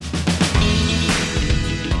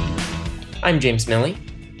I'm James Milley.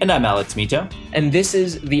 And I'm Alex Mito. And this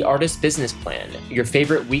is The Artist Business Plan, your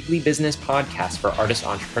favorite weekly business podcast for artist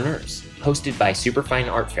entrepreneurs, hosted by Superfine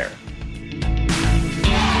Art Fair.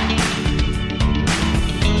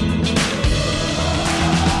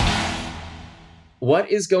 What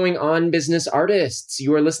is going on, business artists?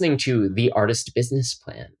 You are listening to The Artist Business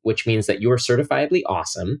Plan, which means that you are certifiably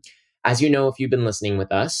awesome. As you know, if you've been listening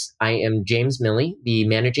with us, I am James Milley, the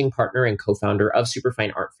managing partner and co-founder of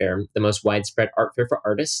Superfine Art Fair, the most widespread art fair for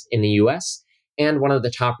artists in the US, and one of the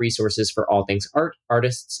top resources for all things art,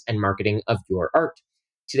 artists, and marketing of your art.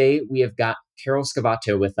 Today, we have got Carol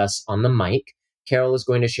Scavotto with us on the mic. Carol is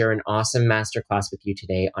going to share an awesome masterclass with you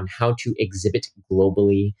today on how to exhibit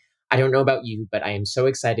globally. I don't know about you, but I am so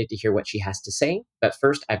excited to hear what she has to say. But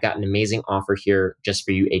first, I've got an amazing offer here just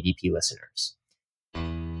for you ABP listeners.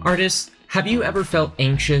 Artists, have you ever felt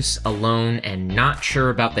anxious, alone, and not sure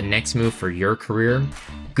about the next move for your career?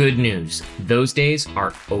 Good news, those days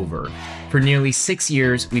are over. For nearly 6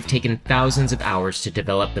 years, we've taken thousands of hours to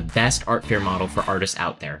develop the best art fair model for artists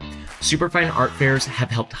out there. Superfine Art Fairs have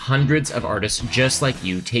helped hundreds of artists just like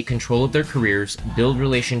you take control of their careers, build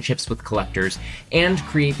relationships with collectors, and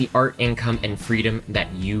create the art income and freedom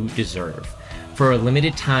that you deserve. For a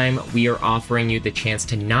limited time, we are offering you the chance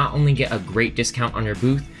to not only get a great discount on your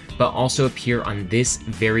booth, but also appear on this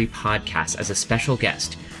very podcast as a special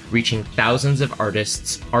guest, reaching thousands of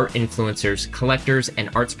artists, art influencers, collectors, and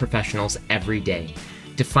arts professionals every day.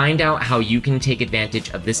 To find out how you can take advantage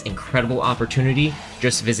of this incredible opportunity,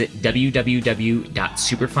 just visit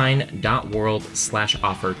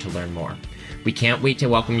www.superfine.world/offer to learn more. We can't wait to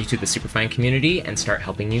welcome you to the Superfine community and start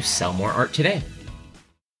helping you sell more art today.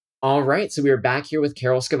 All right, so we are back here with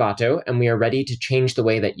Carol Scavotto, and we are ready to change the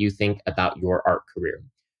way that you think about your art career.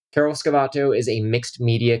 Carol Scavotto is a mixed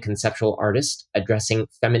media conceptual artist addressing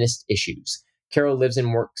feminist issues. Carol lives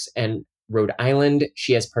and works in Rhode Island.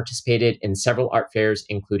 She has participated in several art fairs,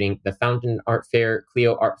 including the Fountain Art Fair,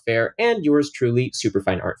 Clio Art Fair, and yours truly,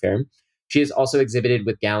 Superfine Art Fair. She has also exhibited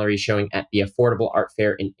with galleries showing at the Affordable Art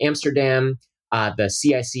Fair in Amsterdam, the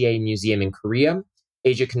CICA Museum in Korea,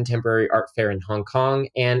 Asia Contemporary Art Fair in Hong Kong,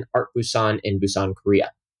 and Art Busan in Busan,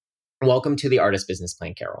 Korea. Welcome to the Artist Business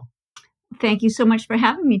Plan, Carol. Thank you so much for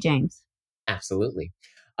having me, James. Absolutely.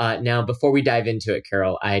 Now, before we dive into it,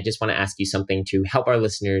 Carol, I just want to ask you something to help our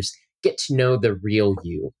listeners get to know the real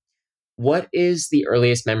you. What is the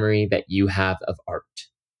earliest memory that you have of art?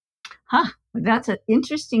 That's an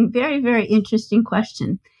interesting, very, very interesting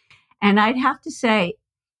question. And I'd have to say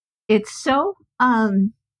it's so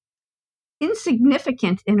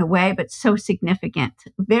insignificant in a way, but so significant.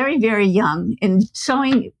 Very, very young. And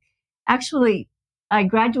sewing, actually, I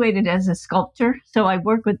graduated as a sculptor, so I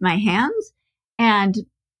work with my hands. And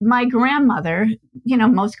my grandmother,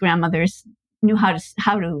 most grandmothers knew how to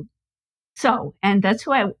sew, and that's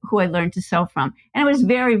who I learned to sew from. And I was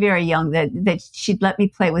very, very young that she'd let me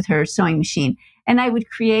play with her sewing machine, and I would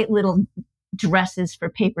create little dresses for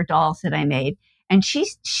paper dolls that I made. And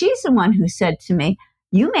she's the one who said to me,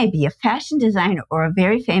 "You may be a fashion designer or a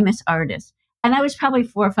very famous artist." And I was probably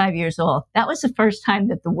 4 or 5 years old. That was the first time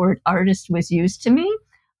that the word artist was used to me.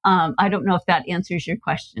 I don't know if that answers your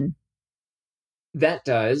question. That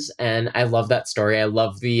does, and I love that story. I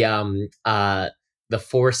love the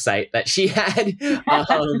foresight that she had.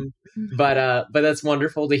 But that's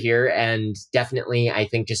wonderful to hear, and definitely, I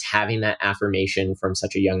think just having that affirmation from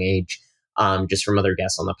such a young age, just from other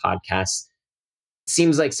guests on the podcast,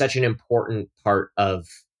 seems like such an important part of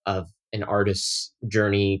an artist's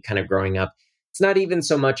journey, kind of growing up. It's not even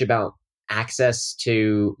so much about access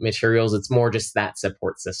to materials. It's more just that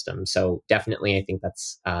support system. So definitely, I think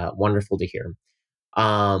that's wonderful to hear.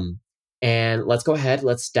 And let's go ahead.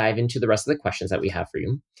 Let's dive into the rest of the questions that we have for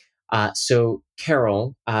you. So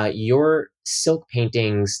Carol, your silk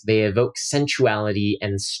paintings, they evoke sensuality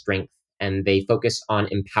and strength, and they focus on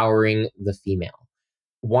empowering the female.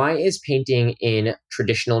 Why is painting in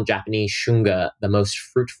traditional Japanese shunga the most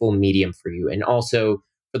fruitful medium for you? And also,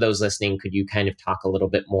 for those listening, could you kind of talk a little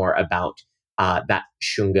bit more about that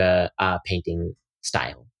shunga painting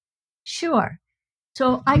style? Sure.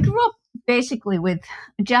 So I grew up basically with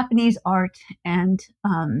Japanese art and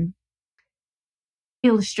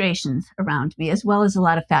illustrations around me, as well as a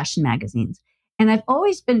lot of fashion magazines. And I've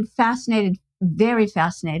always been very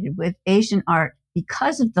fascinated with Asian art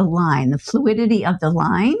because of the line, the fluidity of the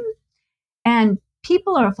line. And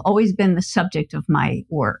people have always been the subject of my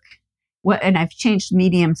work. And I've changed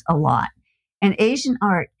mediums a lot. And Asian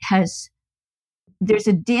art there's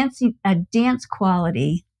a dance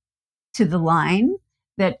quality to the line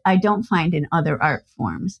that I don't find in other art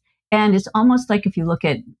forms. And it's almost like if you look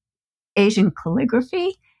at Asian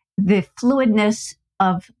calligraphy, the fluidness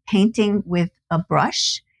of painting with a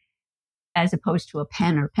brush as opposed to a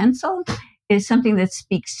pen or pencil is something that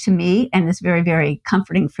speaks to me and is very, very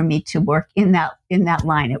comforting for me to work in that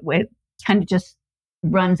line. It kind of just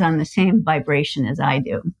runs on the same vibration as I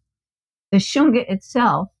do. The shunga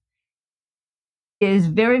itself is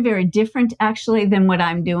very, very different actually than what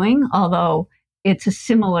I'm doing, although it's a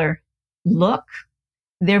similar look.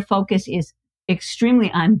 Their focus is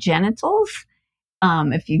extremely on genitals.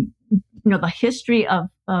 If you know the history of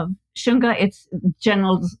shunga, it's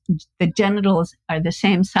genitals. The genitals are the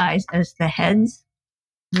same size as the heads.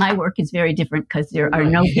 My work is very different because there are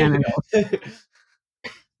no genitals.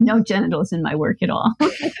 No genitals in my work at all.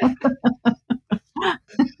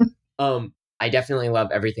 I definitely love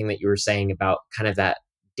everything that you were saying about kind of that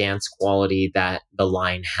dance quality that the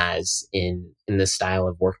line has in the style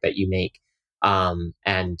of work that you make.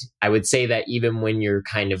 And I would say that even when you're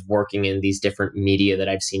kind of working in these different media that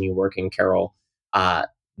I've seen you work in, Carol,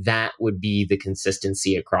 that would be the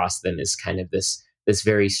consistency across them, is kind of this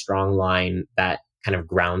very strong line that kind of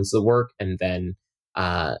grounds the work, and then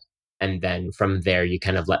from there you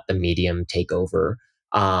kind of let the medium take over.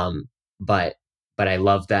 But I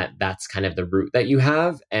love that that's kind of the route that you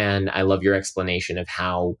have, and I love your explanation of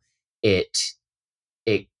how it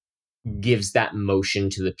gives that motion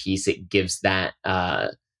to the piece. It gives that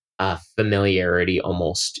familiarity,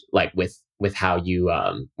 almost like with how you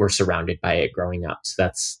were surrounded by it growing up. So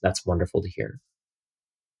that's wonderful to hear.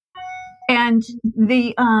 And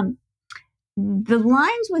the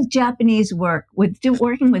lines with Japanese work,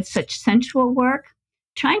 working with such sensual work,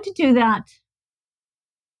 trying to do that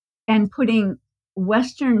and putting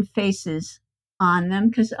Western faces on them,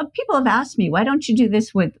 because people have asked me, why don't you do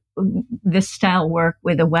this with this style work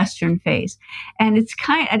with a Western face? And it's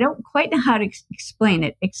I don't quite know how to explain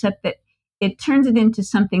it, except that it turns it into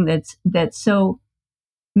something that's so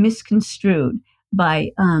misconstrued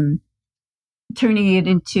by turning it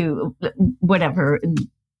into whatever,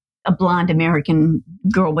 a blonde American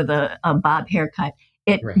girl with a bob haircut.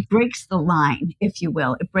 It Right. breaks the line, if you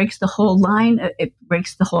will. It breaks the whole line. It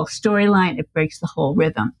breaks the whole storyline. It breaks the whole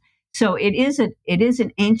rhythm. So it is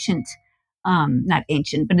an ancient, not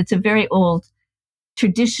ancient, but it's a very old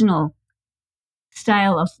traditional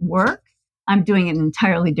style of work. I'm doing an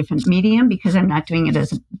entirely different medium because I'm not doing it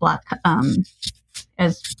as a block,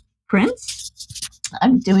 as prints.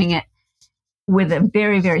 I'm doing it with a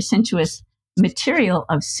very, very sensuous material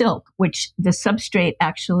of silk, which the substrate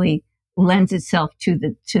actually lends itself to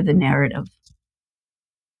the narrative.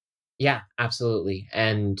 Yeah, absolutely.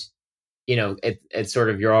 And it's sort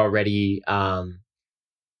of, you're already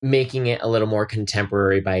making it a little more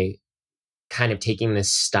contemporary by kind of taking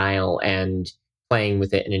this style and playing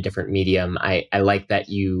with it in a different medium. I like that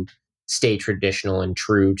you stay traditional and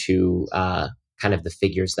true to kind of the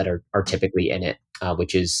figures that are typically in it,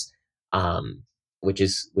 which is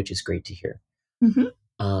great to hear.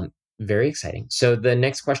 Mm-hmm. Very exciting. So the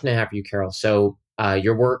next question I have for you, Carol. So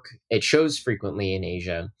your work, it shows frequently in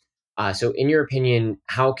Asia. So in your opinion,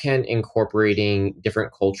 how can incorporating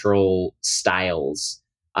different cultural styles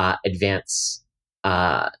advance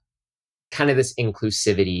kind of this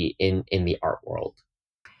inclusivity in the art world?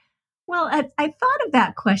 Well, I thought of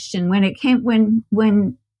that question when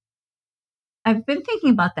I've been thinking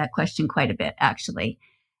about that question quite a bit, actually.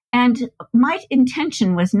 And my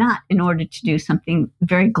intention was not in order to do something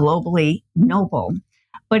very globally noble,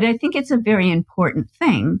 but I think it's a very important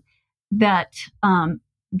thing that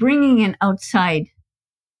bringing in outside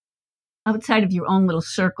of your own little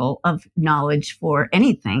circle of knowledge for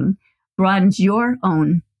anything broadens your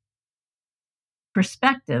own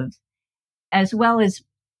perspective, as well as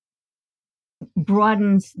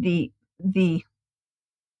broadens the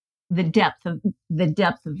depth of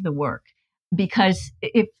the work. Because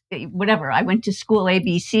if whatever, I went to school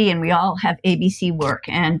ABC and we all have ABC work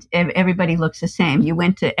and everybody looks the same. You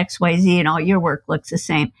went to XYZ and all your work looks the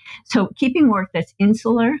same. So keeping work that's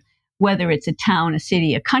insular, whether it's a town, a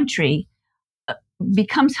city, a country,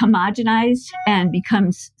 becomes homogenized and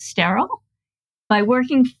becomes sterile. By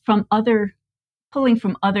pulling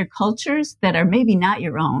from other cultures that are maybe not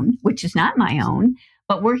your own, which is not my own,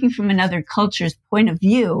 but working from another culture's point of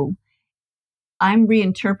view, I'm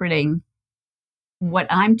reinterpreting what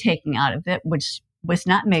I'm taking out of it, which was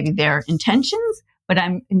not maybe their intentions, but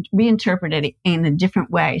I'm reinterpreting it in a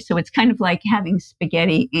different way. So it's kind of like having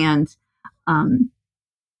spaghetti and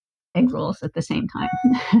egg rolls at the same time.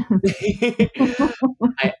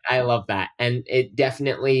 I love that. And it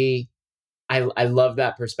definitely, I love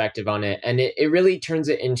that perspective on it. And it really turns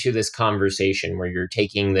it into this conversation where you're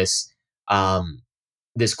taking this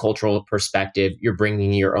cultural perspective, you're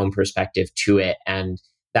bringing your own perspective to it. And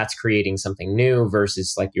that's creating something new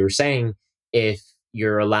versus, like you were saying, if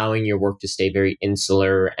you're allowing your work to stay very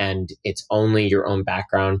insular and it's only your own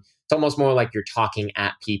background, it's almost more like you're talking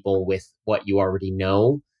at people with what you already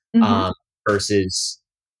know, Mm-hmm. um, versus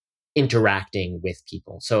interacting with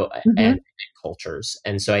people. So, Mm-hmm. and cultures.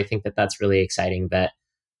 And so I think that that's really exciting that,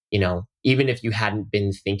 even if you hadn't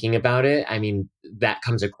been thinking about it, I mean, that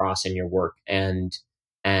comes across in your work, and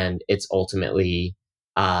it's ultimately,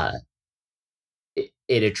 uh,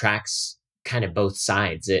 it attracts kind of both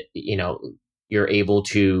sides. You're able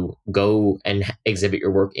to go and exhibit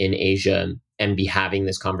your work in Asia and be having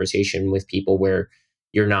this conversation with people where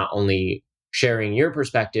you're not only sharing your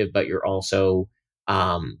perspective, but you're also,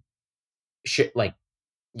 um, like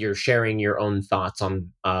you're sharing your own thoughts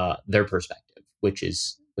on their perspective, which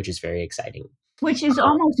is very exciting. Which is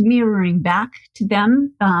almost mirroring back to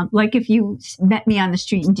them. Like if you met me on the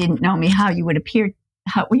street and didn't know me, how you would appear,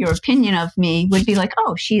 how your opinion of me would be like,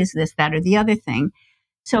 oh, she is this, that, or the other thing.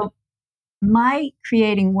 So my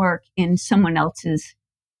creating work in someone else's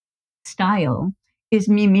style is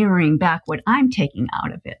me mirroring back what I'm taking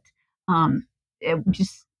out of it.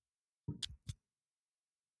 Just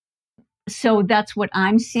so that's what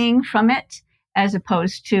I'm seeing from it, as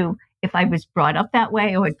opposed to if I was brought up that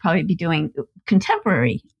way, I would probably be doing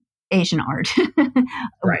contemporary Asian art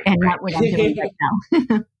Right, and not what I'm doing right. right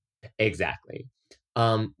now. Exactly.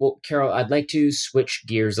 Well, Carol, I'd like to switch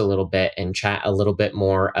gears a little bit and chat a little bit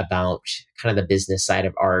more about kind of the business side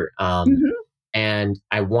of art. Mm-hmm. And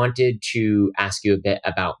I wanted to ask you a bit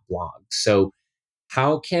about blogs. So,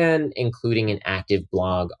 how can including an active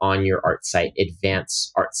blog on your art site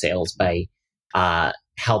advance art sales by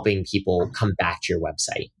helping people come back to your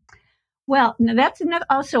website? Well, now that's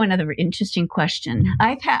also another interesting question.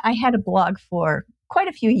 I had a blog for quite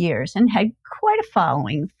a few years and had quite a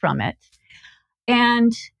following from it,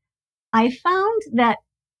 and I found that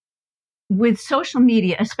with social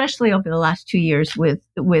media, especially over the last 2 years with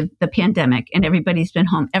the pandemic and everybody's been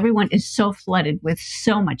home, everyone is so flooded with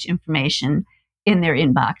so much information in their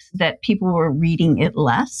inbox that people were reading it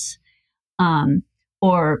less,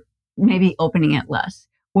 or maybe opening it less.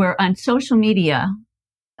 Where on social media,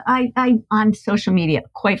 I on social media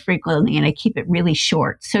quite frequently, and I keep it really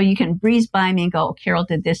short, so you can breeze by me and go, oh, Carol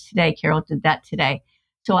did this today, Carol did that today.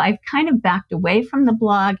 So I've kind of backed away from the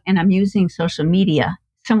blog, and I'm using social media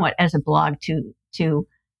somewhat as a blog to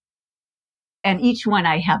and each one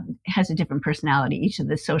I have has a different personality. Each of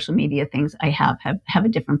the social media things I have a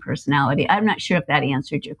different personality. I'm not sure if that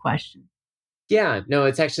answered your question. Yeah, no,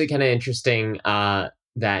 it's actually kind of interesting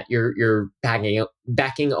that you're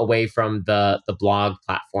backing away from the blog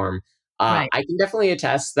platform. Right. I can definitely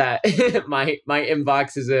attest that my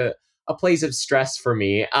inbox is a place of stress for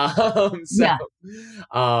me. Yeah.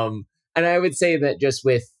 Um, and I would say that just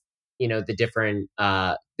with the different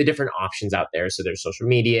options out there. So there's social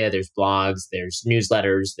media, there's blogs, there's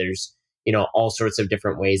newsletters, there's all sorts of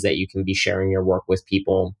different ways that you can be sharing your work with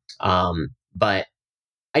people. But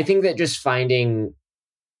I think that just finding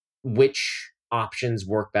which options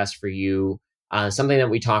work best for you. Something that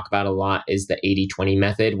we talk about a lot is the 80-20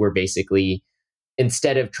 method, where basically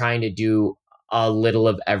instead of trying to do a little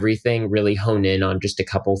of everything, really hone in on just a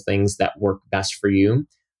couple things that work best for you.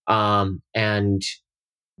 And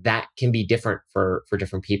that can be different for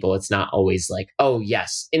different people. It's not always like, oh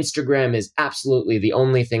yes, Instagram is absolutely the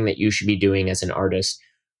only thing that you should be doing as an artist.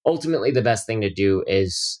 Ultimately, the best thing to do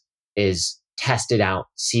is test it out,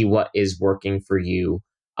 see what is working for you,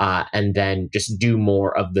 and then just do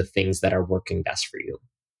more of the things that are working best for you.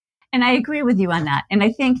 And I agree with you on that. And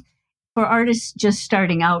I think for artists just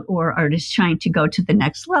starting out or artists trying to go to the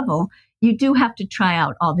next level, you do have to try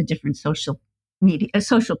out all the different social media,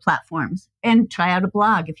 social platforms, and try out a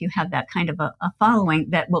blog if you have that kind of a following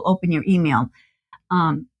that will open your email.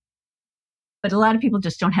 Um, but a lot of people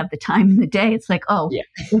just don't have the time in the day. It's like, oh, Yeah.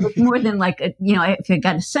 if it's more than like, if I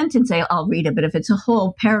got a sentence, I'll read it. But if it's a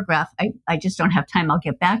whole paragraph, I just don't have time. I'll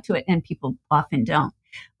get back to it. And people often don't.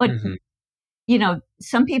 But Hmm.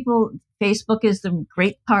 some people, Facebook is the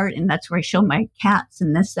great part, and that's where I show my cats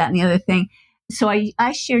and this, that, and the other thing. So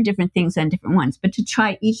I share different things on different ones, but to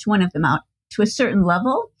try each one of them out to a certain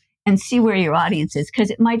level and see where your audience is,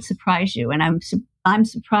 because it might surprise you. And I'm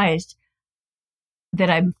surprised that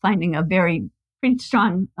I'm finding a pretty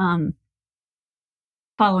strong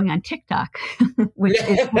following on TikTok, which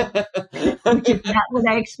is not what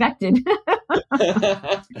I expected.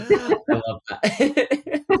 I love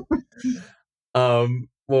that.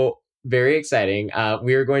 Well, very exciting.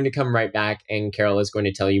 We are going to come right back, and Carol is going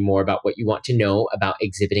to tell you more about what you want to know about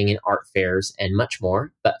exhibiting in art fairs and much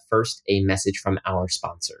more. But first, a message from our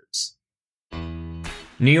sponsors.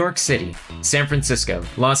 New York City, San Francisco,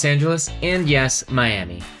 Los Angeles, and yes,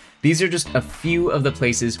 Miami. These are just a few of the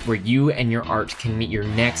places where you and your art can meet your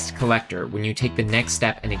next collector when you take the next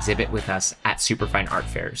step and exhibit with us at Superfine Art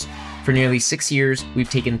Fairs. For nearly 6 years,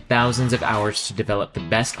 we've taken thousands of hours to develop the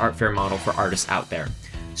best art fair model for artists out there.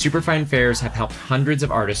 Superfine Fairs have helped hundreds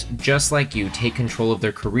of artists just like you take control of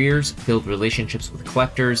their careers, build relationships with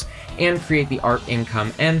collectors, and create the art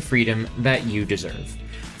income and freedom that you deserve.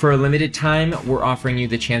 For a limited time, we're offering you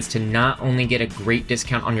the chance to not only get a great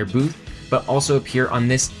discount on your booth, but also appear on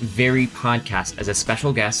this very podcast as a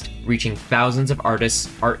special guest, reaching thousands of artists,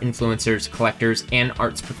 art influencers, collectors, and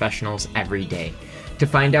arts professionals every day. To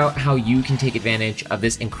find out how you can take advantage of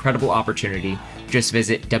this incredible opportunity, just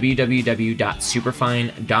visit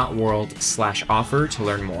www.superfine.world/offer to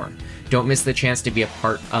learn more. Don't miss the chance to be a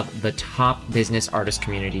part of the top business artist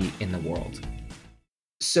community in the world.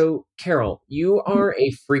 So, Carol, you are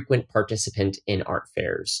a frequent participant in art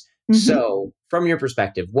fairs. Mm-hmm. So, from your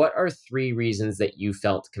perspective, what are 3 reasons that you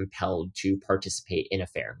felt compelled to participate in a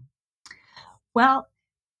fair? Well,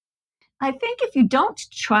 I think if you don't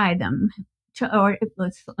try them,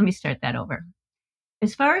 let me start that over.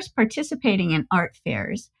 As far as participating in art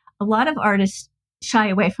fairs, a lot of artists shy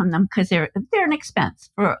away from them because they're an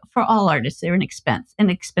expense for all artists. They're an expense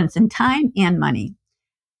in time and money.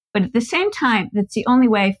 But at the same time, that's the only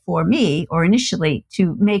way for me, or initially,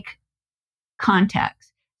 to make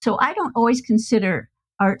contacts. So I don't always consider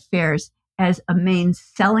art fairs as a main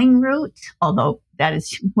selling route, although that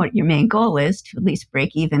is what your main goal is, to at least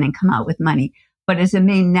break even and come out with money, but as a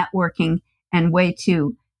main networking and way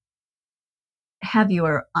to have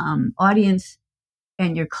your audience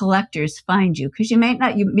and your collectors find you. Because you may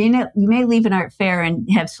leave an art fair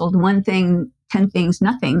and have sold one thing, 10 things,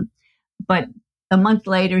 nothing, but a month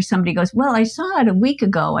later, somebody goes, well, I saw it a week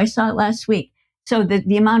ago. I saw it last week. So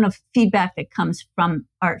the amount of feedback that comes from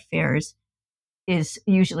art fairs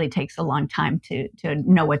usually takes a long time to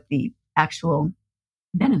know what the actual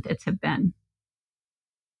benefits have been.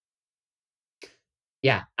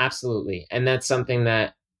 Yeah, absolutely. And that's something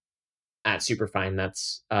that at Superfine,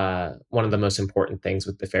 that's one of the most important things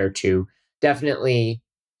with the fair too. Definitely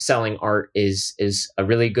selling art is a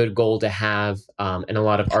really good goal to have. And a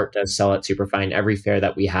lot of art does sell at Superfine. Every fair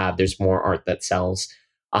that we have, there's more art that sells.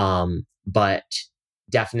 But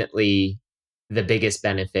definitely the biggest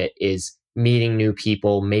benefit is meeting new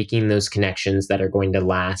people, making those connections that are going to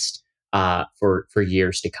last for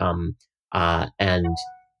years to come. And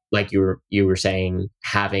like you were saying,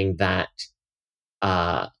 having that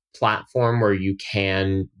platform where you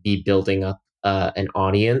can be building up an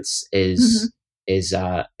audience is it's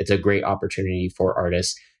a great opportunity for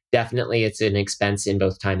artists. Definitely, it's an expense in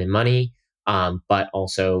both time and money, but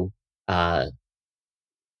also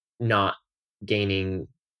not gaining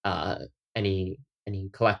any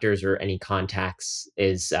collectors or any contacts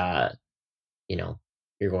is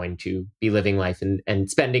you're going to be living life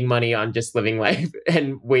and spending money on just living life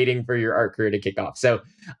and waiting for your art career to kick off. So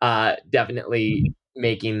definitely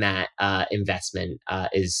making that investment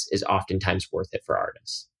is oftentimes worth it for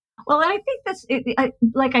artists. Well, I think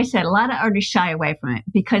like I said, a lot of artists shy away from it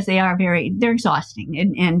because they're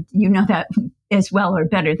exhausting, and you know that as well or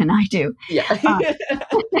better than I do. Yeah.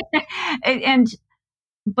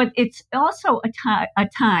 But it's also a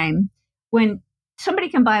time when somebody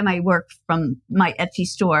can buy my work from my Etsy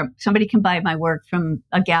store. Somebody can buy my work from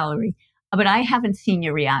a gallery, but I haven't seen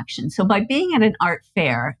your reaction. So by being at an art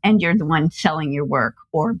fair and you're the one selling your work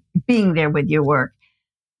or being there with your work,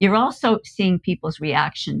 you're also seeing people's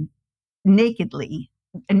reaction a naked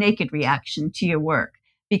reaction to your work,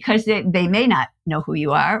 because they may not know who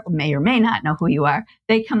you are, or may not know who you are.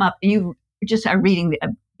 They come up, and you just are reading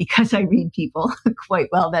because I read people quite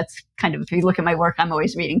well. That's kind of, if you look at my work, I'm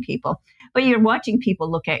always reading people. But you're watching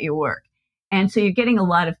people look at your work. And so you're getting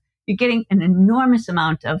an enormous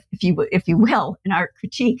amount of, if you will, an art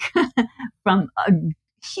critique from a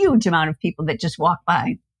huge amount of people that just walk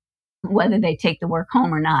by, whether they take the work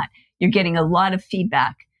home or not. You're getting a lot of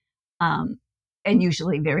feedback, and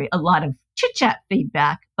usually a lot of chit-chat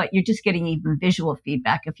feedback, but you're just getting even visual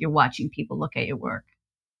feedback if you're watching people look at your work.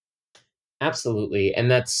 Absolutely. And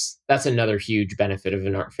that's another huge benefit of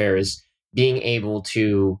an art fair, is being able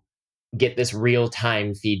to get this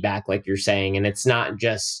real-time feedback, like you're saying. And it's not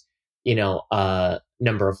just, a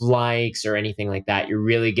number of likes or anything like that. You're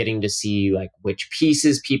really getting to see like which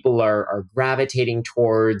pieces people are gravitating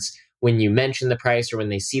towards when you mention the price, or when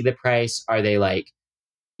they see the price. Are they like,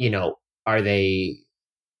 are they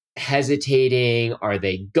hesitating? Are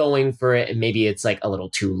they going for it? And maybe it's like a little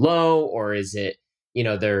too low, or is it,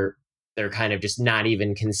 they're they're kind of just not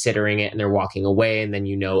even considering it and they're walking away, and then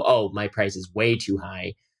oh, my price is way too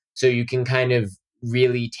high. So you can kind of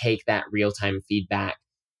really take that real-time feedback,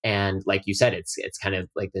 and like you said, it's kind of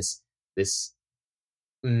like this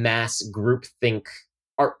mass group think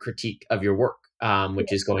art critique of your work,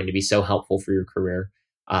 which is going to be so helpful for your career.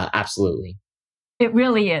 Absolutely. It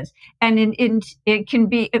really is, and it can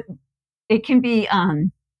be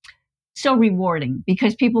so rewarding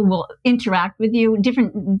because people will interact with you.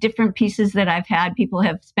 Different pieces that I've had, people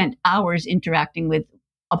have spent hours interacting with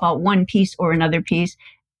about one piece or another piece,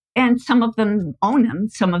 and some of them own them,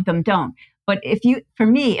 some of them don't. But for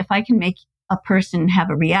me, if I can make a person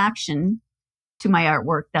have a reaction to my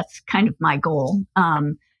artwork, that's kind of my goal.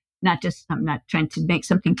 I'm not trying to make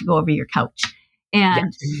something to go over your couch.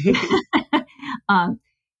 And um,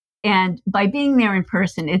 and by being there in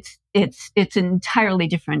person, it's an entirely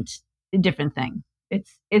different thing.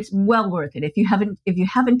 It's well worth it if you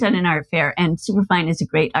haven't done an art fair. And Superfine is a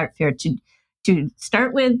great art fair to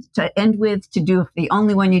start with, to end with, to do if the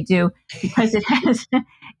only one you do, because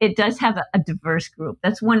it does have a diverse group.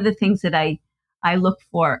 That's one of the things that I look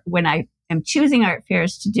for when I am choosing art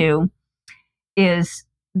fairs to do, is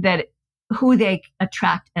that who they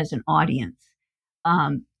attract as an audience.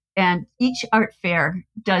 And each art fair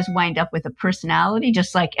does wind up with a personality,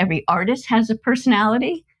 just like every artist has a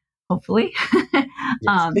personality, hopefully.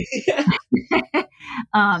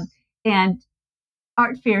 And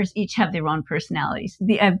art fairs each have their own personalities.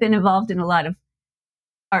 I've been involved in a lot of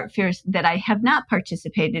art fairs that I have not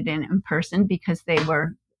participated in person because they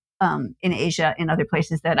were in Asia and other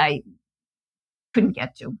places that I couldn't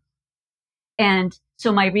get to. And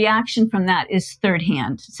so my reaction from that is second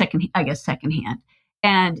hand.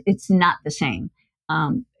 And it's not the same.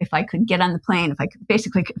 If I could get on the plane, if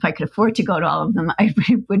I could afford to go to all of them, I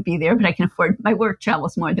would be there, but I can afford, my work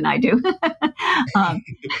travels more than I do.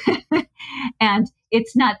 And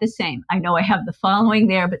it's not the same. I know I have the following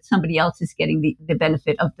there, but somebody else is getting the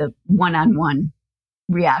benefit of the one-on-one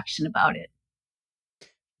reaction about it.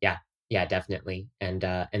 Yeah, definitely. And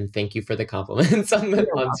thank you for the compliments on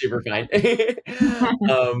Superfine.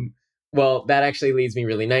 Well, that actually leads me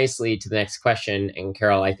really nicely to the next question. And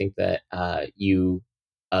Carol, I think that you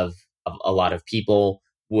of a lot of people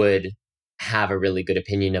would have a really good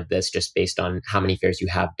opinion of this just based on how many fairs you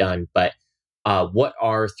have done. But what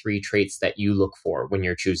are 3 traits that you look for when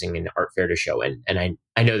you're choosing an art fair to show? And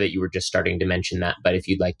I know that you were just starting to mention that, but if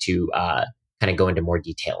you'd like to kind of go into more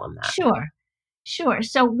detail on that. Sure.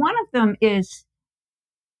 So one of them is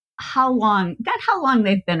how long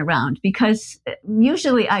they've been around, because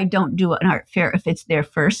usually I don't do an art fair if it's their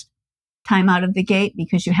first time out of the gate,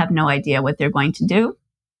 because you have no idea what they're going to do.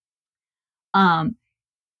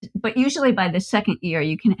 But usually by the second year,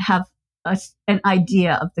 you can have an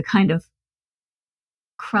idea of the kind of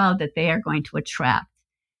crowd that they are going to attract.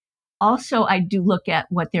 Also, I do look at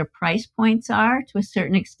what their price points are to a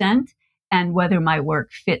certain extent, and whether my work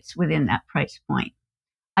fits within that price point.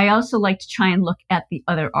 I also like to try and look at the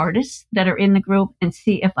other artists that are in the group and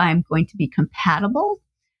see if I'm going to be compatible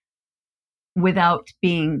without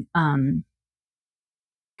being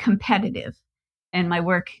competitive. And my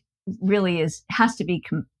work really has to be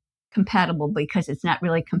compatible, because it's not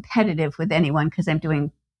really competitive with anyone, because I'm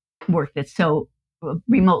doing work that's so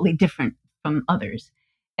remotely different from others.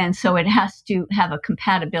 And so it has to have a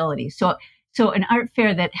compatibility. So an art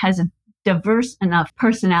fair that has a diverse enough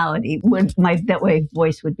personality, that way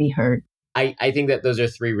voice would be heard. I think that those are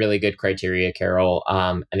 3 really good criteria, Carol.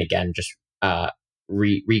 And again, just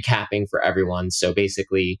recapping for everyone. So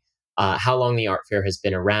basically, how long the art fair has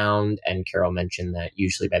been around. And Carol mentioned that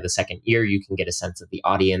usually by the second year, you can get a sense of the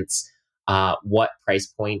audience. What price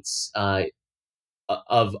points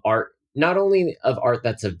of art, not only of art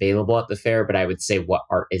that's available at the fair, but I would say what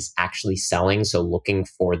art is actually selling. So looking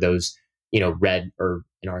for those, red, or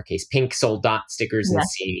in our case, pink sold dot stickers, and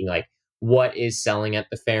seeing like what is selling at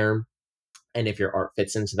the fair, and if your art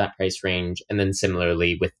fits into that price range. And then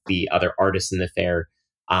similarly with the other artists in the fair,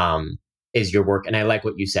 is your work, and I like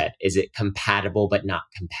what you said, is it compatible but not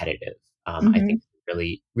competitive? I think it's a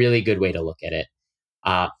really, really good way to look at it.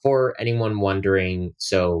 For anyone wondering,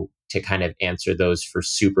 so to kind of answer those for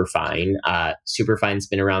Superfine, Superfine's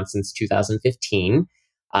been around since 2015.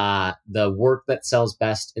 The work that sells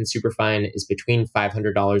best in Superfine is between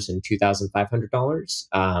 $500 and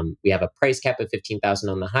 $2,500. We have a price cap of $15,000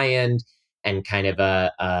 on the high end, and kind of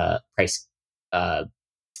a price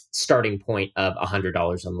starting point of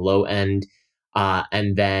 $100 on the low end.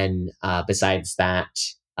 And then besides that,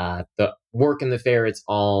 the work in the fair, it's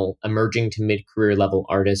all emerging to mid-career level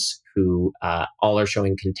artists who all are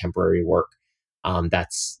showing contemporary work.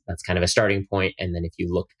 That's kind of a starting point. And then if you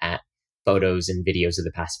look at photos and videos of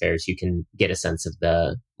the past fairs, you can get a sense of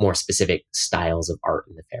the more specific styles of art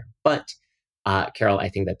in the fair. But Carol, I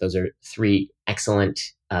think that those are three excellent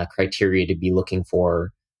criteria to be looking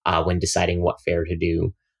for when deciding what fair to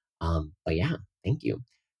do. But yeah, thank you.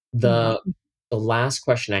 You're The welcome. the last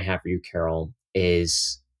question I have for you, Carol,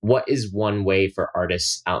 is what is one way for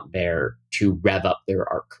artists out there to rev up their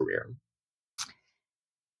art career?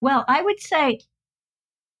 Well, I would say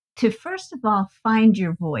to first of all find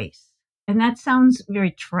your voice. And that sounds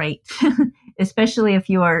very trite, especially if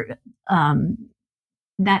you are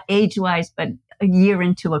not age wise, but a year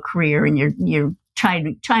into a career and you're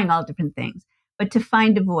trying all different things. But to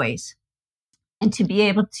find a voice and to be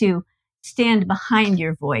able to stand behind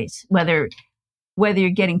your voice, whether you're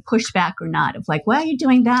getting pushback or not, of like, why are you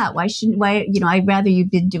doing that? I'd rather you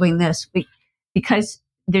be doing this, because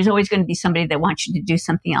there's always going to be somebody that wants you to do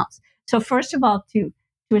something else. So first of all, to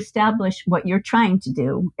establish what you're trying to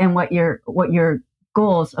do and what your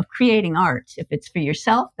goals of creating art. If it's for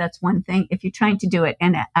yourself, that's one thing. If you're trying to do it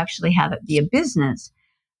and actually have it be a business,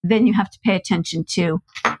 then you have to pay attention to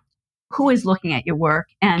who is looking at your work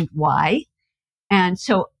and why. And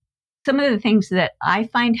so some of the things that I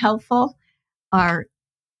find helpful are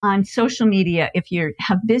on social media. If you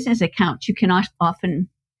have business accounts, you can often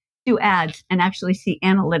do ads and actually see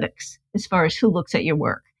analytics as far as who looks at your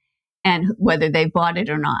work and whether they bought it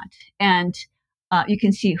or not. And you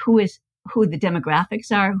can see who the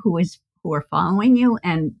demographics are, who are following you,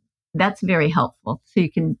 and that's very helpful. So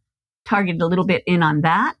you can target a little bit in on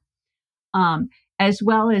that, as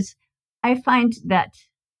well as I find that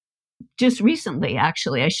just recently,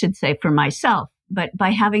 actually, I should say for myself, but by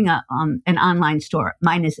having an online store,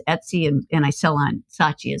 mine is Etsy, and I sell on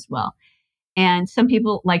Saatchi as well. And some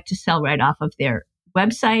people like to sell right off of their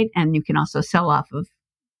website, and you can also sell off of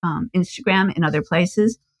Instagram and other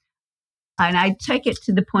places. And I take it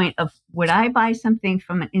to the point of, would I buy something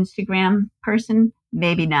from an Instagram person?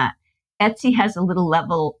 Maybe not. Etsy has a little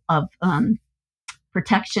level of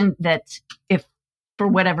protection that if for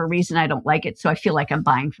whatever reason I don't like it, so I feel like I'm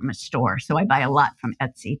buying from a store. So I buy a lot from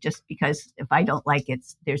Etsy just because if I don't like it,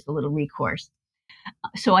 there's a little recourse.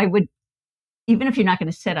 So I would, even if you're not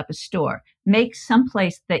going to set up a store, make some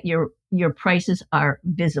place that your prices are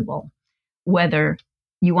visible, whether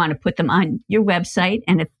you want to put them on your website.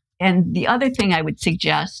 And the other thing I would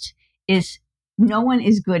suggest is no one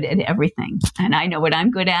is good at everything. And I know what I'm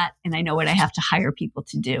good at, and I know what I have to hire people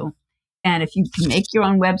to do. And if you can make your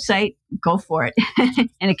own website, go for it.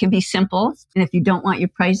 And it can be simple. And if you don't want your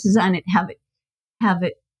prices on it, have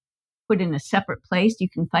it put in a separate place. You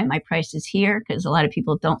can find my prices here because a lot of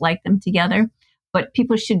people don't like them together. But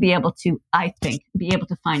people should be able to, I think, be able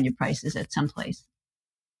to find your prices at some place.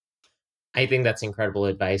 I think that's incredible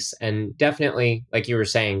advice. And definitely, like you were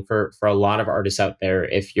saying, for a lot of artists out there,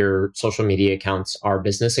 if your social media accounts are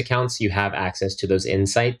business accounts, you have access to those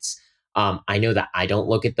insights. I know that I don't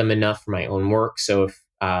look at them enough for my own work. So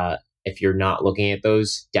if you're not looking at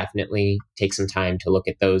those, definitely take some time to look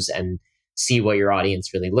at those and see what your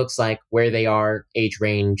audience really looks like, where they are, age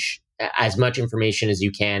range, as much information as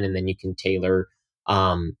you can, and then you can tailor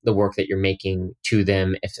the work that you're making to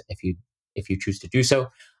them if you choose to do so.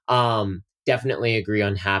 Definitely agree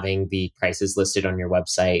on having the prices listed on your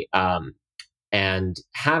website, and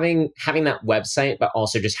having that website, but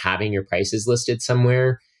also just having your prices listed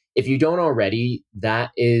somewhere. If you don't already,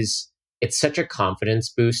 it's such a confidence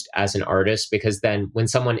boost as an artist, because then when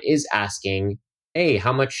someone is asking, "Hey,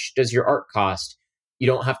 how much does your art cost?" You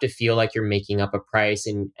don't have to feel like you're making up a price,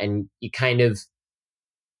 and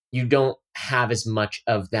you don't have as much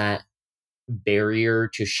of that barrier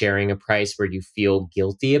to sharing a price where you feel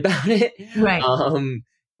guilty about it. Right, Um,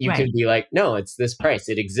 you can right. be like, no, it's this price.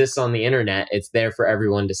 It exists on the internet. It's there for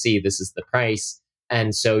everyone to see. This is the price.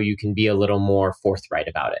 And so you can be a little more forthright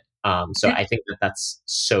about it. So And, I think that that's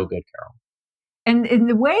so good, Carol. and in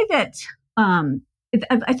the way that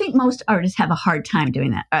I think most artists have a hard time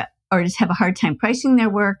doing that. Artists have a hard time pricing their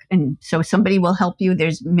work, and so somebody will help you.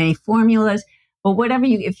 There's many formulas, but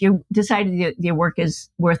if you decided your work is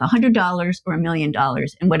worth $100 or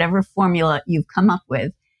 $1,000,000, and whatever formula you've come up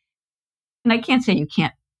with, and I can't say you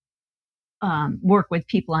can't work with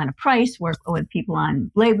people on a price, work with people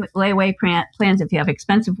on layaway plans if you have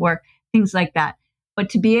expensive work, things like that. But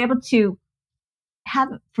to be able to have,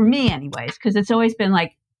 for me anyways, because it's always been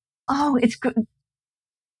like, oh, it's good.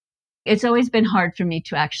 It's always been hard for me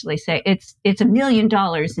to actually say it's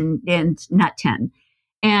 $1,000,000 and not 10.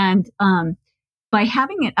 And by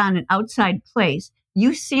having it on an outside place,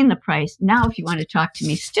 you've seen the price. Now, if you want to talk to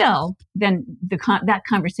me still, then that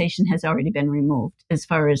conversation has already been removed as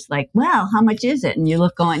far as like, well, how much is it? And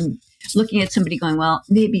looking at somebody going, well,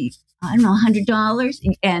 maybe I don't know, $100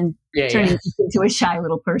 and Yeah, turning yeah. into a shy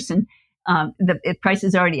little person. The price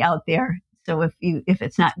is already out there. So if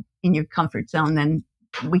it's not in your comfort zone, then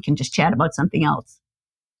we can just chat about something else.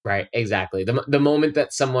 Right, exactly. The moment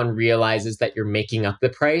that someone realizes that you're making up the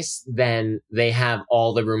price, then they have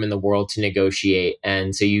all the room in the world to negotiate.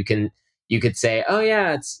 And so you could say, "Oh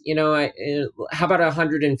yeah, it's how about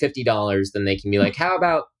 $150?" Then they can be like, "How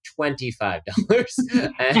about $25?"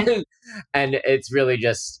 And, and and it's really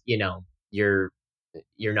just you're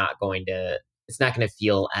you're not going to it's not going to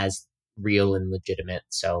feel as real and legitimate.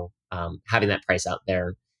 So having that price out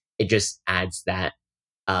there, it just adds that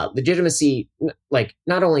legitimacy, like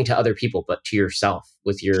not only to other people but to yourself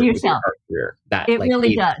with to your yourself, art career. That it like, really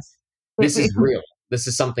hey, does. this is real. This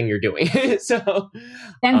is something you're doing. So,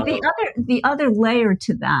 And um, the other layer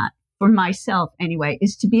to that, for myself anyway,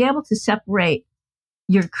 is to be able to separate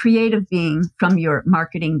your creative being from your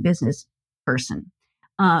marketing business person.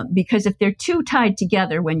 Because if they're too tied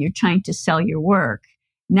together when you're trying to sell your work,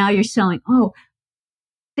 now you're selling, oh,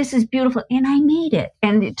 this is beautiful, and I made it.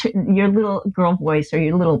 And your little girl voice or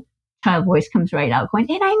your little child voice comes right out going,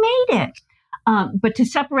 and I made it. But to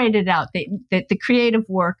separate it out, the creative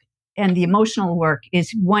work and the emotional work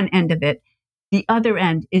is one end of it. The other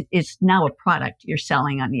end is now a product you're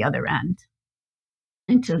selling on the other end,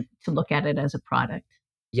 and to look at it as a product.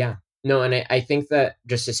 yeah, no, and I think that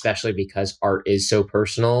just especially because art is so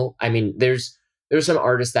personal. I mean, there's some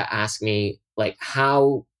artists that ask me like,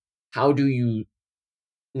 how do you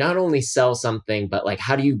not only sell something, but like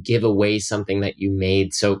how do you give away something that you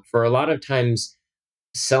made? So for a lot of times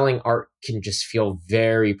selling art can just feel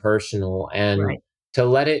very personal, and Right. to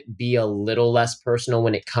let it be a little less personal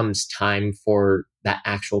when it comes time for that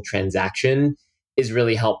actual transaction is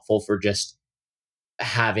really helpful for just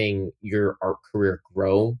having your art career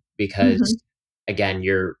grow, Mm-hmm. because again,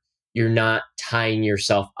 you're not tying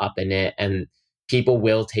yourself up in it, and people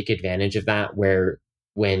will take advantage of that, where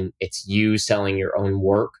when it's you selling your own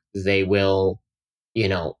work, they will,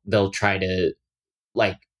 they'll try to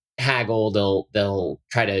like haggle, they'll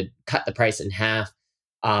try to cut the price in half.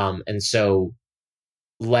 And so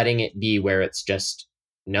letting it be where it's just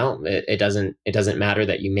no, it doesn't matter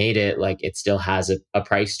that you made it, like it still has a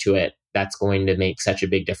price to it, that's going to make such a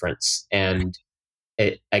big difference. And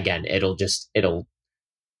it again, it'll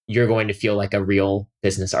you're going to feel like a real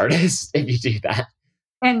business artist if you do that.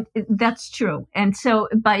 And that's true. And so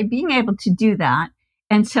by being able to do that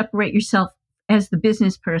and separate yourself as the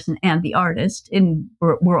business person and the artist, and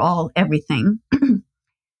we're all everything,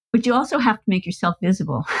 but you also have to make yourself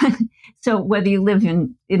visible. So whether you live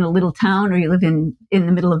in a little town or you live in the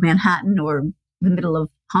middle of Manhattan or the middle of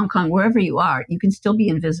Hong Kong, wherever you are, you can still be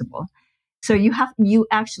invisible. So you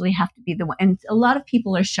actually have to be the one. And a lot of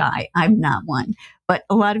people are shy. I'm not one, but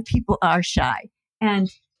a lot of people are shy.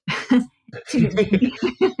 And to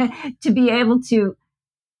to be able to,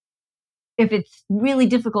 if it's really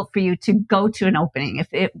difficult for you to go to an opening, if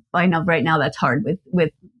it, I know right now that's hard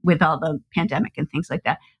with all the pandemic and things like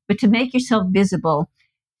that, but to make yourself visible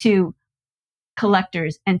to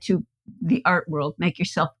collectors and to the art world, make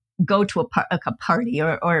yourself go to a party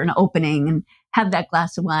or an opening and have that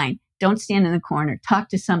glass of wine. Don't stand in the corner. Talk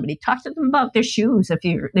to somebody. Talk to them about their shoes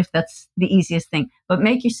if that's the easiest thing. But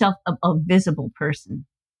make yourself a visible person.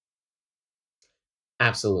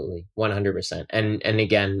 Absolutely, 100%. And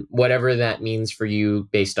again, whatever that means for you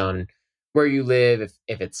based on where you live,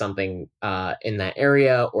 if it's something in that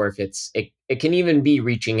area, or if it can even be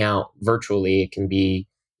reaching out virtually. It can be,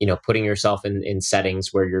 putting yourself in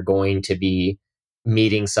settings where you're going to be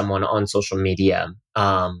meeting someone on social media.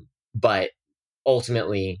 But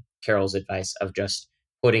ultimately, Carol's advice of just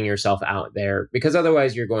putting yourself out there, because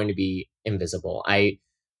otherwise you're going to be invisible. I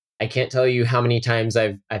can't tell you how many times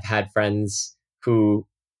I've had friends who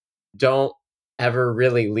don't ever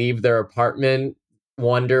really leave their apartment,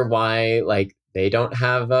 wonder why like they don't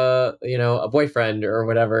have a boyfriend or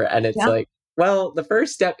whatever. And it's Yeah. like, well, the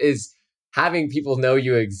first step is having people know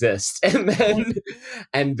you exist, and Right.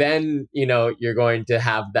 then you're going to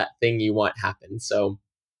have that thing you want happen. So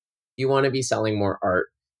you want to be selling more art,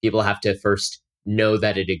 people have to first know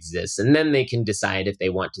that it exists, and then they can decide if they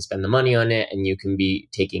want to spend the money on it, and you can be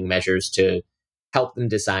taking measures to help them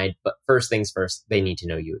decide. But first things first, they need to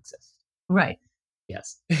know you exist. Right.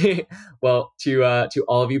 Yes. Well, to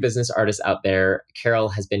all of you business artists out there, Carol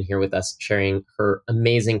has been here with us sharing her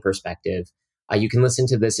amazing perspective. You can listen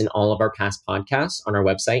to this in all of our past podcasts on our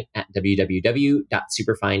website at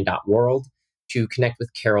www.superfine.world. To connect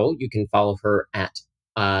with Carol, you can follow her at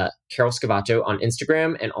Carol Scavotto on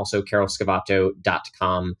Instagram, and also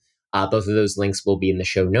carolscavotto.com. Both of those links will be in the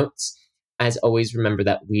show notes. As always, remember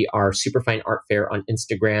that we are Superfine Art Fair on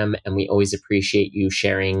Instagram, and we always appreciate you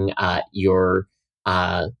sharing your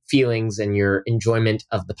feelings and your enjoyment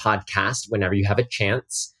of the podcast whenever you have a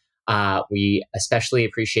chance. We especially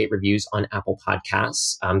appreciate reviews on Apple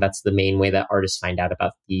Podcasts. That's the main way that artists find out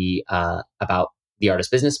about the Artist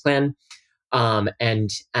Business Plan. And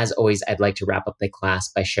as always, I'd like to wrap up the class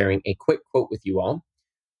by sharing a quick quote with you all.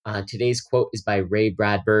 Today's quote is by Ray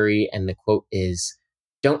Bradbury, and the quote is,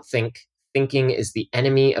 "Don't think. Thinking is the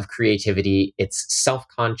enemy of creativity. It's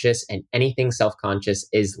self-conscious, and anything self-conscious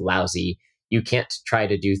is lousy. You can't try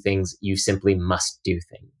to do things. You simply must do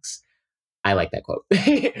things." I like that quote.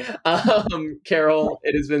 Carol,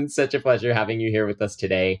 it has been such a pleasure having you here with us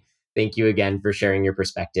today. Thank you again for sharing your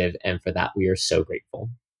perspective, and for that, we are so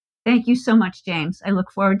grateful. Thank you so much, James. I look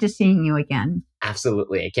forward to seeing you again.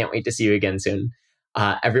 Absolutely. I can't wait to see you again soon.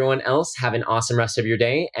 Everyone else, have an awesome rest of your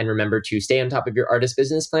day, and remember to stay on top of your artist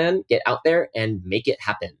business plan, get out there, and make it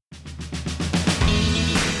happen.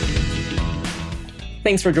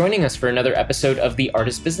 Thanks for joining us for another episode of The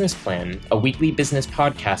Artist Business Plan, a weekly business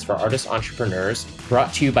podcast for artist entrepreneurs,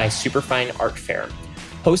 brought to you by Superfine Art Fair.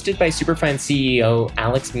 Hosted by Superfine CEO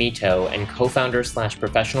Alex Mito and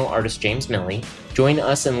co-founder/professional artist James Milley, join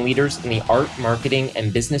us and leaders in the art, marketing,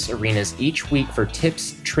 and business arenas each week for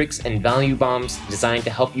tips, tricks, and value bombs designed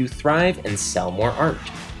to help you thrive and sell more art.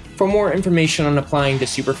 For more information on applying to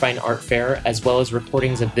Superfine Art Fair, as well as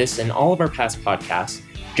recordings of this and all of our past podcasts,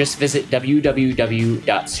 just visit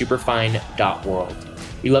www.superfine.world.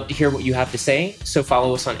 We love to hear what you have to say, so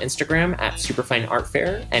follow us on Instagram at Superfine Art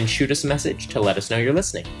Fair and shoot us a message to let us know you're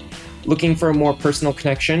listening. Looking for a more personal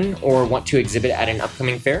connection or want to exhibit at an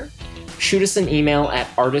upcoming fair? Shoot us an email at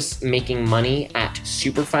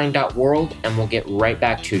artistsmakingmoney@superfine.world and we'll get right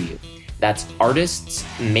back to you. That's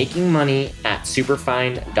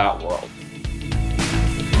artistsmakingmoney@superfine.world.